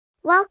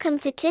Welcome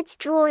to Kids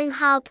Drawing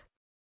Hub.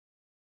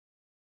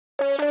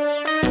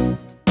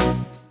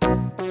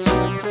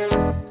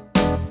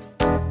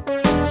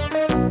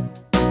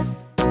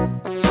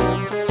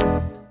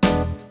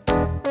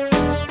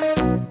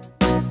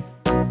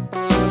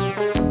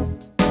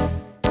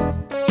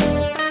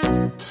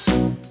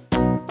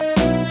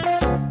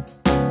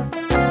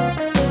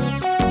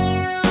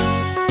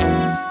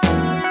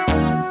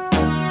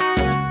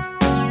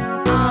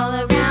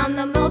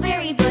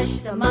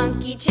 The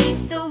monkey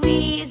chased the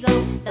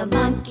weasel. The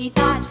monkey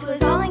thought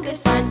 'twas all in good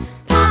fun.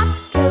 Pop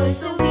goes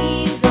the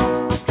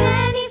weasel. A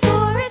penny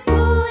for a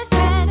spool of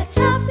thread, a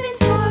tuppence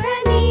for a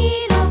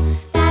needle.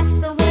 That's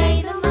the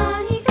way the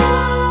money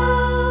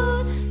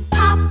goes.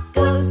 Pop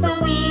goes the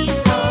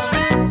weasel.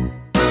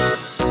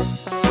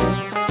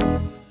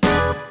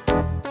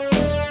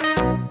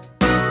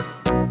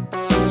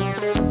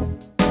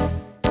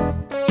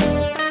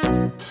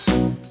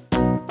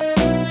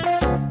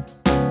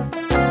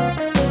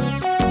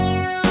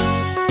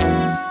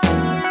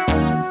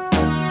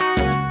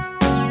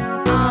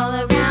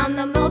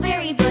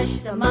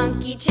 The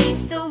monkey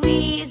chased the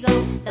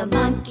weasel. The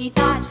monkey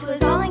thought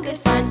 'twas all in good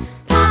fun.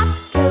 Pop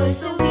goes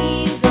the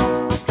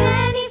weasel. A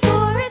penny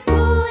for a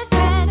spool of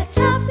thread, a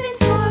tuppence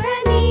for a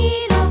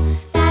needle.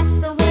 That's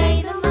the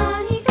way the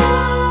money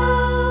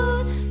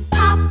goes.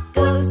 Pop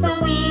goes the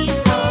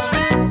weasel.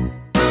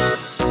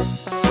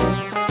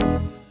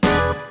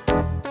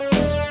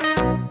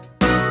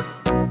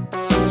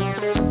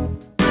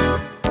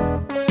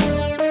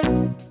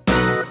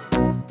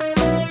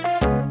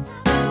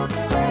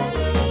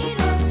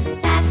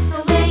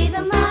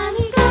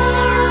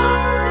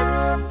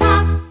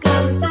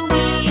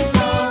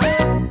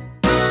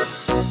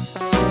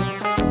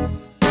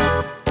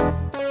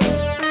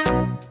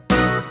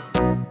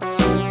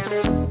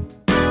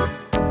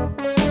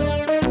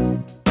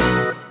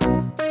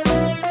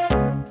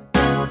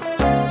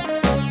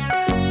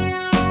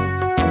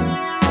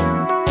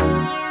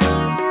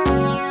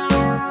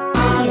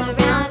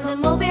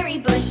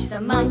 The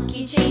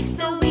monkey chased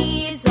the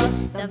weasel.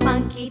 The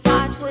monkey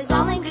thought 'twas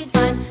all in good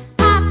fun.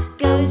 Pop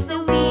goes the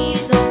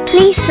weasel.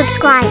 Please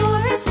subscribe.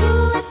 For a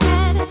spool of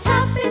thread, a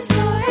tuppence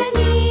for a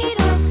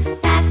needle.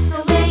 That's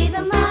the way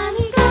the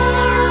money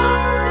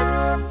goes.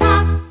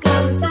 Pop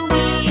goes the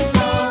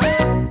weasel.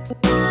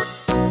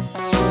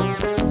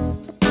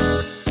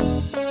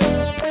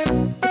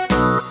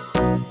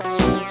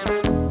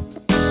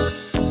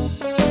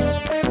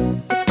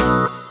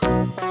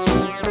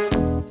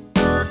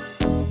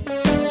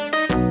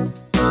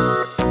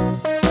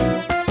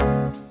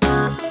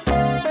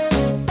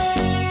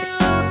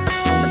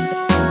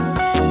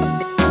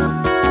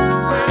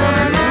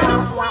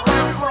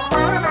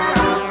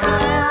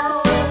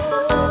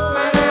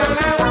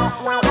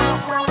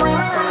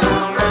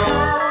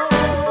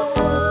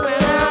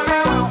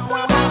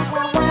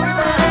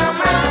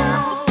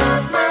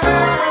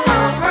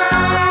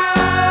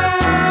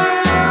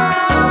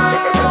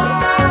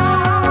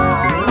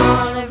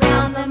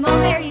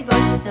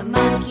 The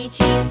monkey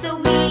chased the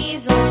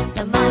weasel.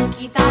 The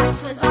monkey thought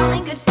 'twas all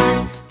in good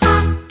fun.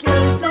 Pop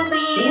goes the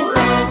weasel.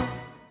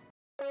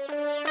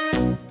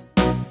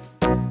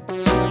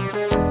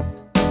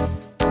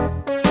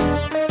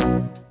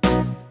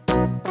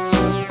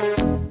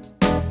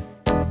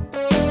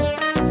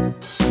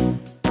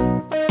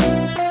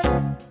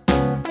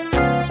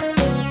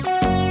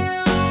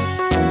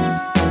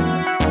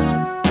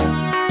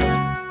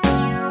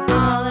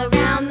 All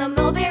around the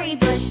mulberry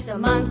bush, the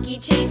monkey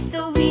chased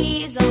the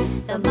weasel.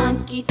 The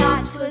monkey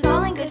thought 'twas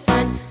all in good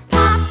fun.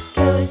 Pop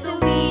goes the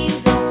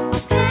weasel. A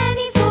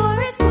penny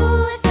for a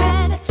spool of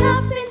thread, a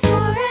tuppence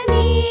for a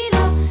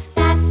needle.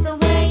 That's the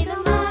way the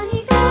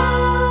money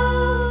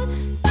goes.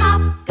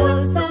 Pop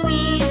goes the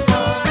weasel.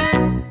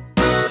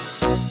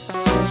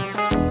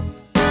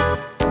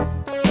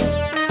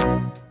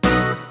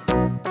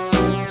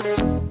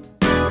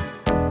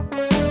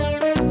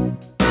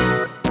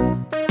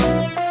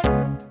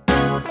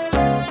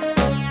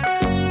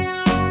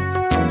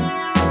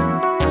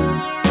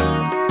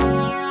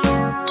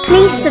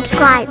 Please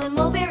subscribe. The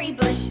mulberry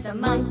bush, the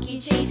monkey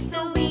chased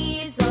the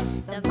weasel.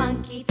 The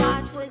monkey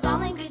thought 'twas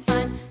all in good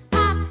fun.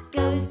 Pop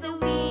goes the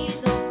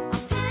weasel. A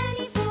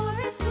penny for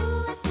a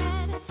spool of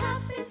thread, a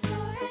tuppence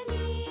for a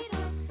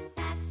needle.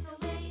 That's the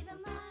way the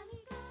money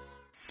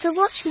goes. To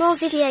watch more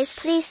videos,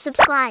 please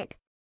subscribe.